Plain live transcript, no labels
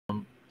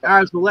All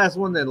right, so last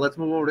one then. Let's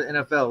move over to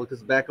NFL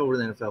because back over to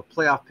the NFL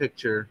playoff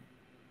picture.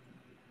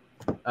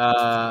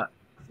 Got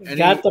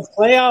the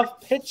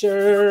playoff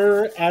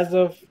picture as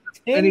of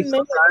 10 any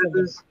minutes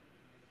surprises? ago.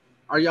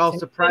 Are y'all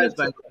surprised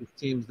by these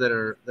teams that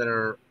are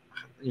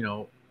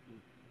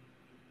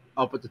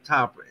up at the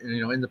top,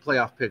 in the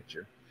playoff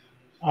picture?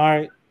 All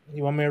right,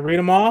 you want me to read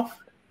them off?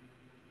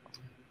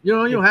 You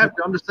don't have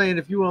to. I'm just saying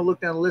if you want to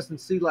look down the list and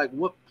see like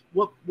what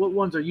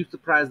ones are you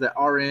surprised that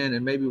are in,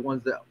 and maybe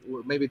ones that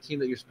maybe a team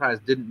that you're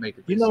surprised didn't make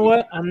it. You know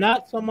what? I'm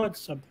not so much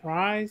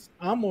surprised.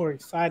 I'm more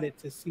excited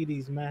to see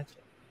these matchups,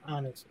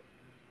 honestly.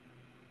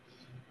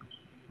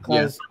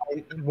 Because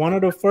one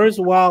of the first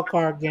wild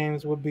card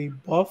games would be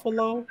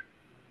Buffalo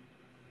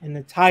and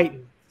the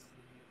Titans.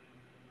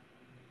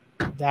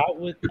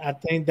 I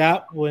think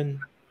that would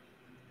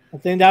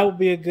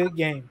be a good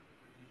game.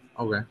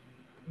 Okay.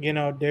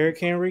 Derrick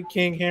Henry,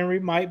 King Henry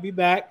might be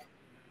back.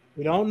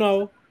 We don't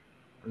know.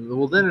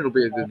 Well, then it'll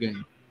be a good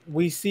game.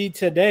 We see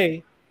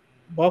today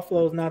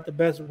Buffalo's not the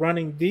best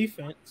running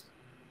defense.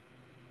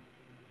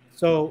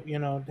 So,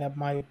 that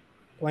might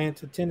play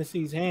into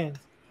Tennessee's hands.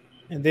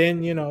 And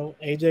then,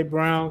 A.J.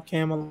 Brown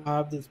came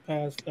alive this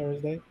past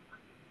Thursday.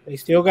 They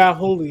still got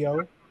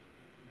Julio.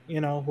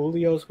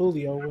 Julio's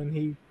Julio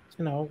when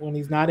when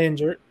he's not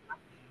injured.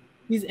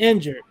 He's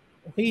injured.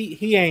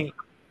 He ain't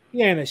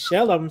a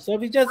shell of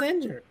himself. He's just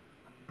injured.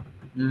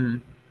 Mm-hmm.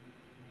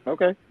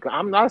 Okay.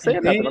 I'm not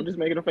saying nothing. I'm just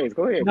making a face.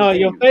 Go ahead. No,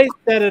 your face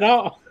said it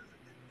all.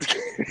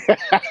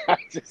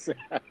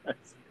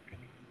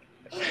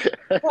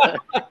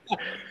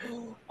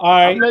 All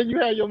right. I'm letting you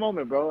have your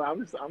moment, bro.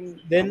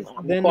 Then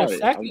the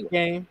second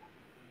game,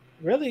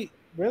 really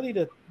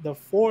the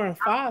 4 and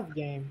 5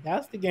 game.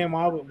 That's the game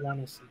I would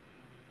want to see.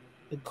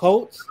 The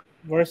Colts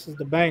versus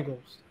the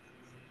Bengals.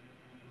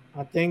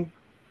 I think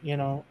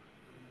it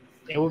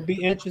would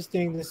be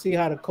interesting to see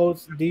how the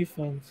Colts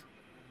defense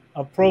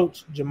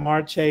approach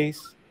Jamar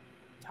Chase,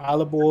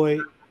 Tyler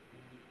Boyd,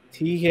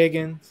 T.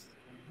 Higgins,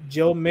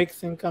 Joe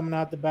Mixon coming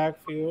out the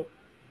backfield.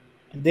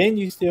 And then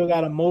you still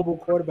got a mobile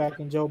quarterback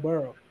in Joe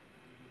Burrow.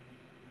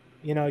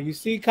 You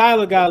see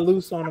Kyler got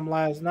loose on him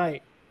last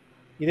night.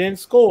 He didn't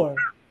score,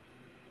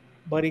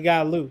 but he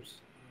got loose.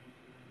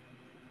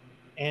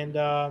 And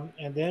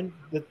then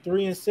the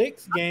 3 and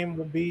 6 game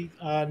will be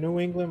New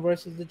England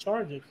versus the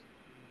Chargers.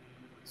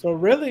 So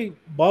really,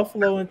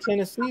 Buffalo and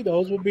Tennessee,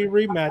 those would be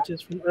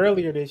rematches from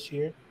earlier this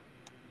year,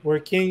 where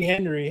King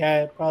Henry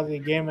had probably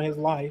the game of his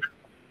life.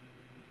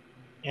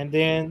 And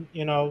then,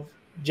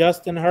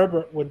 Justin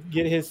Herbert would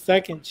get his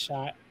second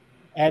shot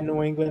at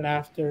New England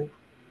after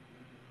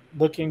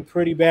looking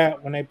pretty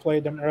bad when they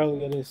played them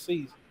earlier this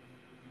season.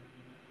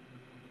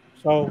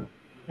 So,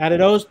 out of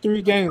those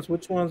 3 games,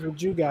 which ones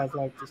would you guys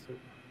like to see?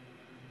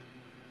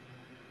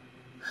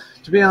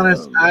 To be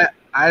honest,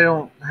 I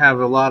don't have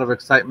a lot of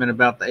excitement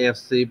about the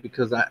AFC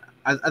because I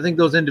think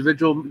those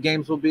individual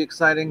games will be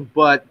exciting,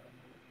 but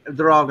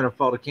they're all going to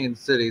fall to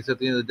Kansas City. So at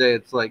the end of the day,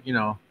 it's like,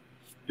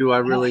 do I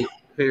really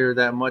care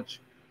that much?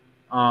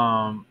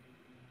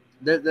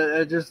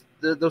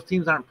 Those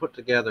teams aren't put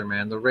together,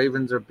 man. The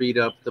Ravens are beat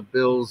up. The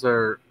Bills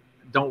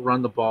don't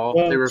run the ball.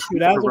 Well, as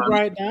of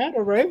right now,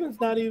 the Ravens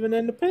not even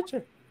in the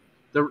picture.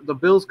 The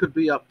Bills could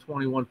be up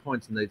 21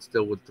 points and they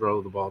still would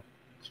throw the ball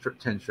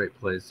 10 straight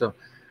plays. So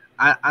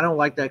I don't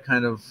like that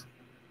kind of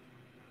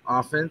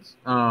offense.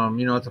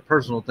 It's a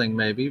personal thing.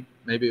 Maybe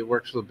it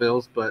works for the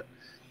Bills, but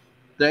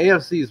the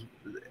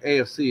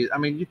AFC. I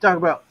mean, you talk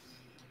about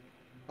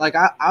like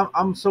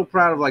I'm so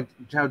proud of like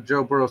how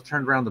Joe Burrow's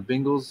turned around the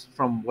Bengals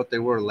from what they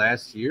were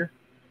last year,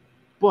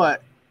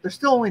 but they're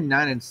still only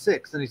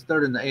 9-6, and he's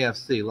third in the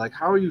AFC. Like,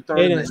 how are you third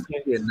in the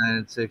AFC at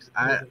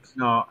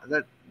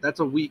 9-6?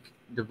 That's a weak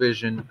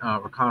division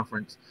or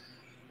conference.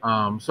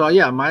 So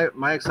yeah,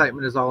 my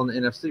excitement is all in the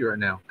NFC right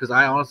now because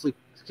I honestly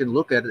can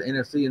look at the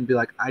NFC and be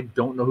like, I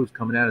don't know who's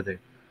coming out of there.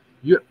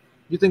 You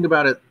think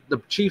about it, the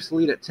Chiefs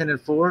lead at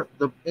 10-4.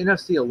 The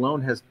NFC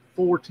alone has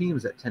 4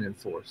 teams at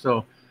 10-4.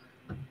 So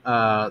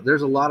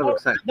there's a lot of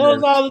excitement.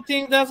 Those are the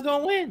teams that's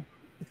gonna win.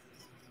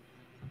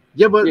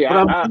 Yeah, but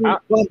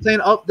I'm saying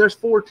there's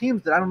 4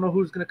 teams that I don't know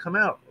who's gonna come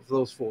out of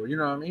those 4. You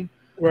know what I mean?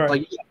 Right.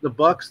 Like the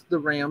Bucks, the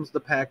Rams, the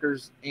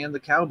Packers, and the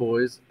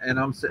Cowboys, and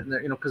I'm sitting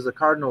there, because the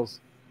Cardinals,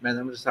 man,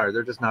 I'm just sorry,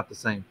 they're just not the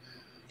same.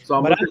 So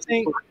I'm looking at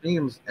 4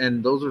 teams,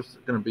 and those are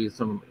going to be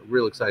some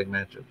real exciting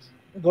matchups.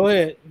 Go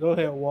ahead,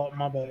 Walt.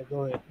 My bad.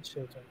 Go ahead.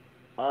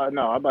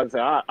 No, I'm about to say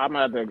I'm gonna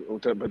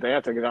have to. But to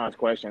answer John's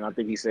question, I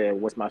think he said,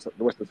 "What's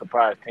the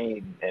surprise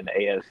team in the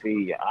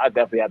AFC?" I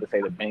definitely have to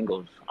say the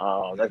Bengals.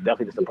 That's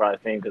definitely the surprise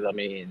team because I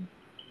mean,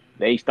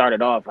 they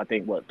started off, I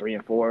think,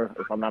 3-4,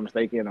 if I'm not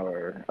mistaken,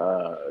 or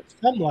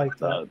something like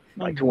that,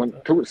 like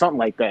 2 something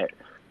like that.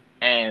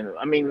 And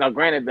I mean, now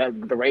granted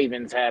that the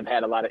Ravens have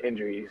had a lot of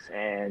injuries,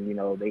 and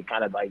they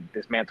kind of like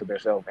dismantled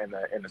themselves in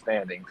the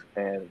standings.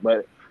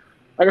 But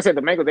like I said,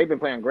 the Bengals, they've been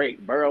playing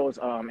great. Burrows,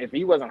 if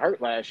he wasn't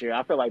hurt last year,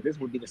 I feel like this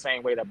would be the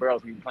same way that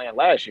Burrows would be playing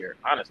last year.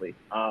 Honestly,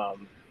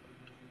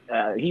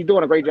 he's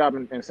doing a great job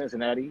in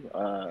Cincinnati.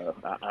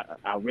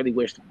 I really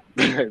wish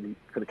he could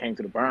have came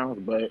to the Browns,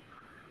 but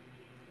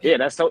Yeah,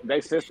 that's so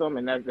they system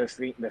and that the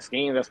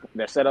scheme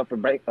that's set up for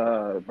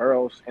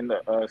Burrows in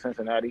the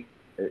Cincinnati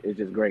is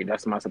just great.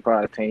 That's my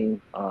surprise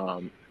team.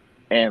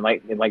 And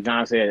like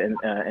John said, in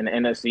the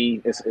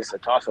NFC, it's a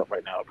toss up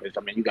right now because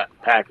I mean you got the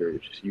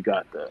Packers, you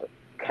got the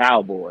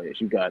Cowboys,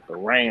 you got the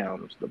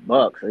Rams, the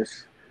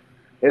Bucks.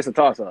 It's a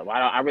toss up.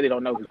 I really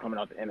don't know who's coming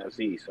out the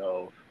NFC,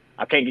 so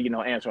I can't give you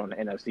no answer on the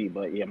NFC.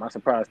 But yeah, my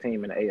surprise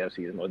team in the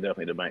AFC is most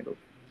definitely the Bengals.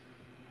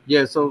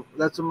 Yeah, so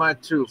that's what my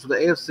two for the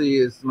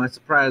AFC is. My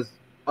surprise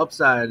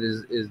upside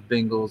is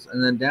Bengals,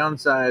 and then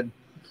downside,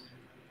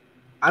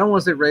 I don't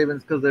want to say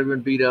Ravens because they've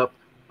been beat up.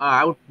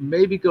 I would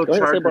maybe go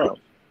Chargers.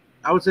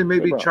 I would say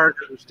maybe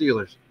Chargers or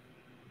Steelers.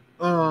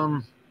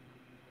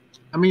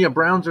 I mean, yeah,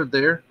 Browns are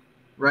there,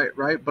 right.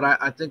 But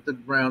I think the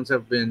Browns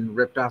have been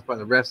ripped off by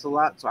the refs a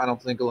lot, so I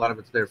don't think a lot of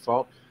it's their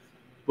fault.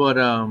 But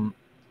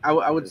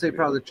I would say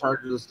probably the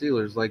Chargers or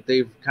Steelers. Like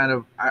they've kind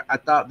of, I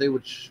thought they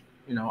would,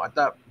 I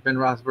thought Ben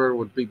Roethlisberger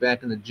would be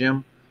back in the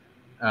gym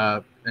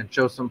and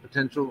show some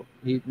potential.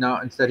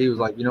 Instead he was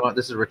like, you know what,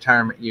 this is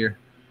retirement year.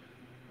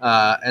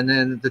 And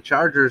then the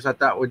Chargers, I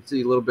thought we'd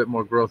see a little bit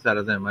more growth out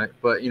of them, right?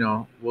 But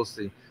we'll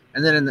see.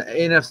 And then in the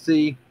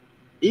NFC,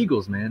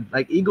 Eagles, man,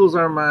 like Eagles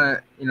are my,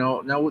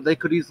 now they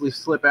could easily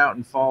slip out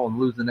and fall and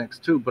lose the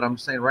next two, but I'm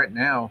saying right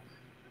now,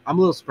 I'm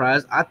a little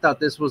surprised. I thought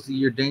this was the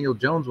year Daniel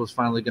Jones was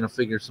finally going to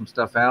figure some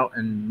stuff out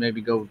and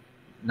maybe go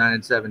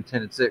 9-7,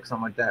 10-6,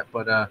 something like that.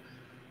 But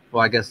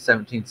well, I guess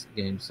 17th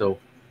game, so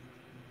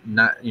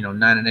not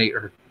 9-8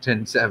 or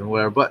 10-7,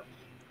 whatever. But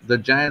the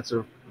Giants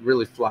are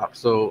really flopped.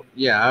 So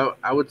yeah,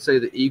 I would say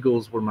the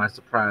Eagles were my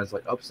surprise,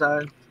 like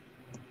upside.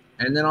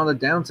 And then on the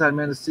downside,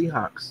 man, the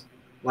Seahawks.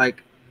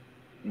 Like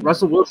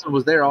Russell Wilson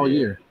was there all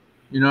year.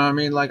 You know what I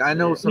mean? Like I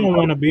know some don't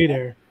want to be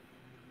there.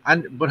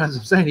 But as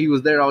I'm saying, he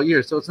was there all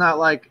year. So it's not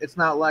like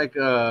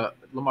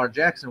Lamar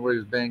Jackson where he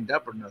was banged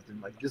up or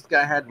nothing. Like this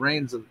guy had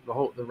reins the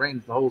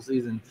whole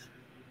season.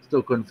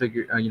 Still couldn't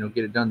figure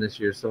get it done this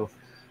year. So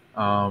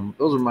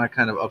those are my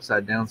kind of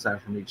upside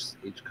downside from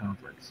each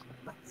conference.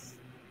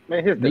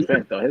 Man, his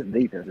defense has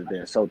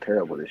been so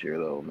terrible this year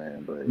though,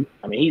 man. But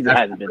I mean, he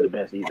hasn't been the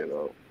best either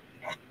though.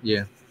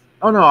 Yeah.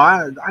 Oh no,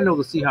 I know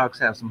the Seahawks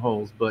have some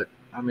holes, but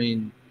I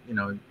mean,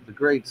 the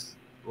greats,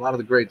 a lot of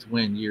the greats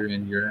win year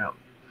in, year out.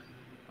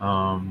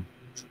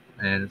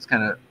 And it's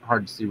kind of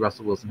hard to see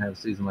Russell Wilson have a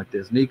season like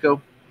this.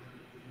 Nico?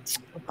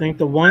 I think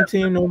the one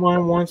team no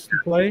one wants to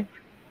play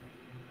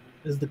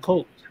is the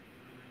Colts.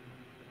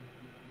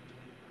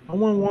 No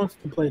one wants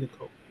to play the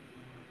Colts.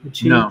 The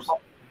Chiefs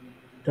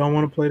don't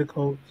want to play the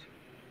Colts.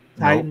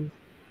 Titans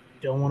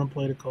don't want to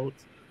play the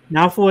Colts.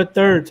 Now for a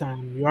third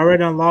time. You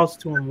already lost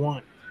to them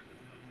once.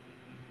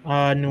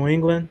 New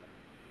England,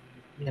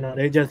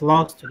 they just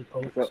lost to the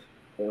Colts.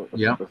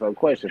 So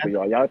question for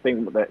y'all. Y'all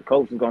think that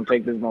Colts is going to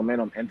take this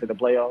momentum into the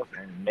playoffs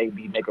and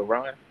maybe make a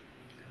run?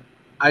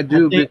 I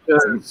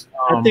because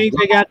I think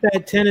they got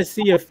that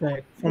Tennessee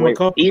effect from a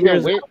couple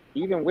years ago.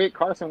 Even with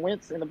Carson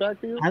Wentz in the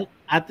backfield?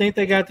 I think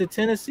they got the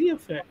Tennessee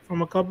effect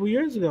from a couple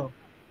years ago.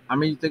 I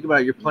mean, you think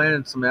about it, you're playing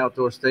in some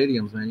outdoor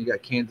stadiums, man. You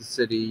got Kansas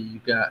City, you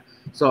got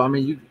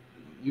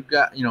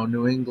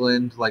New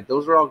England. Like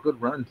those are all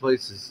good running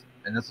places,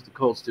 and that's what the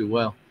Colts do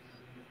well.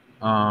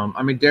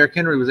 I mean, Derrick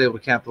Henry was able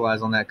to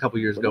capitalize on that a couple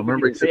years ago.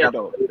 Remember, he took out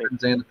the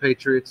Ravens and the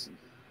Patriots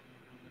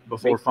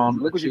before falling.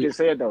 Look what you just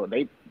said, though.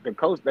 The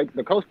Colts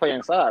play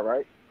inside,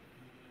 right?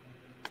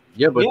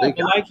 Yeah, but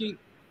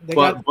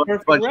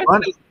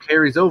running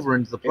carries over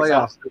into the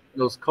playoffs.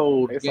 Those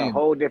cold It's games. A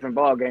whole different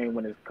ball game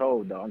when it's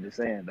cold, though. I'm just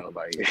saying, though,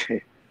 like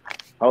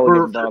whole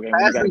different ball game.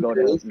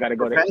 You gotta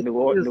go to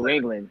New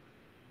England.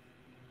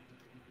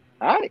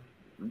 All right,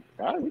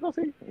 we're gonna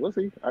see. We'll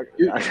see.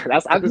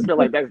 I just feel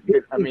like that's.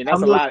 I mean,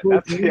 that's a lot.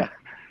 That's a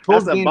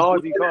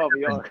ballsy call for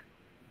y'all.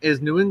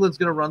 Is New England's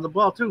gonna run the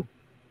ball too?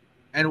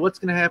 And what's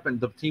gonna happen?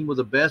 The team with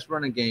the best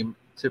running game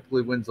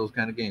typically wins those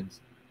kind of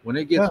games. When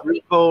it gets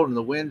real cold and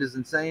the wind is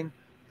insane,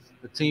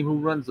 the team who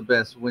runs the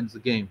best wins the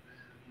game.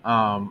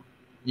 Now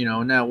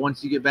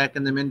once you get back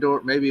in them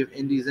indoor, maybe if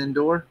Indy's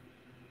indoor,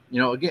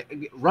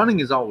 again, running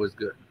is always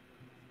good.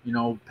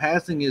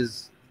 Passing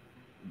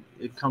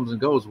it comes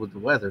and goes with the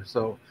weather.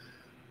 So,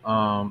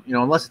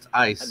 unless it's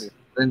ice,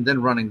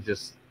 then running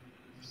just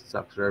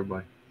sucks for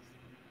everybody.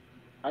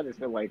 I just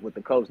feel like with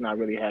the Colts not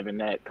really having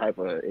that type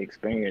of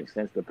experience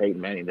since the Peyton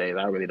Manning days,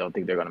 I really don't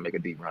think they're going to make a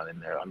deep run in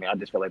there. I mean, I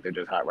just feel like they're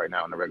just hot right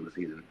now in the regular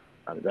season.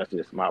 I mean, that's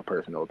just my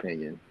personal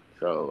opinion.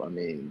 So, I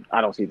mean, I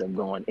don't see them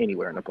going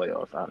anywhere in the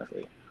playoffs,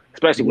 honestly,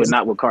 especially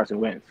with Carson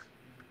Wentz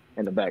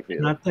in the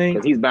backfield.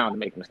 Because he's bound to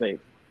make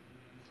mistakes.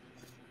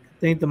 I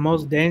think the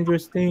most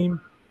dangerous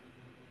team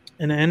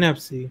in the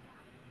NFC,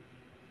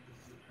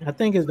 I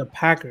think, is the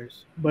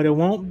Packers, but it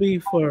won't be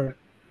for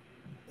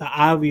the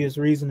obvious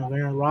reason of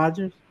Aaron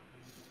Rodgers.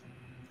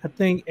 I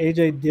think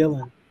A.J.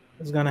 Dillon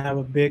is going to have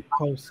a big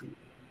postseason.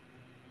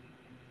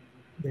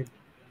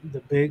 The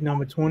big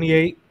number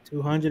 28,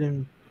 200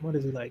 and what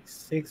is he, like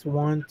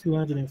 6'1",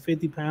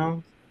 250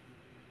 pounds,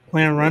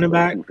 playing running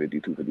back.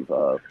 250,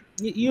 255.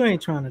 You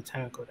ain't trying to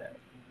tackle that,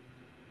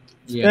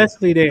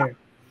 especially there.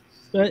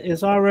 But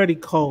it's already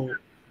cold.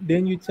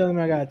 Then you telling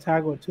me I got to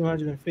tackle a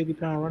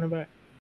 250-pound running back?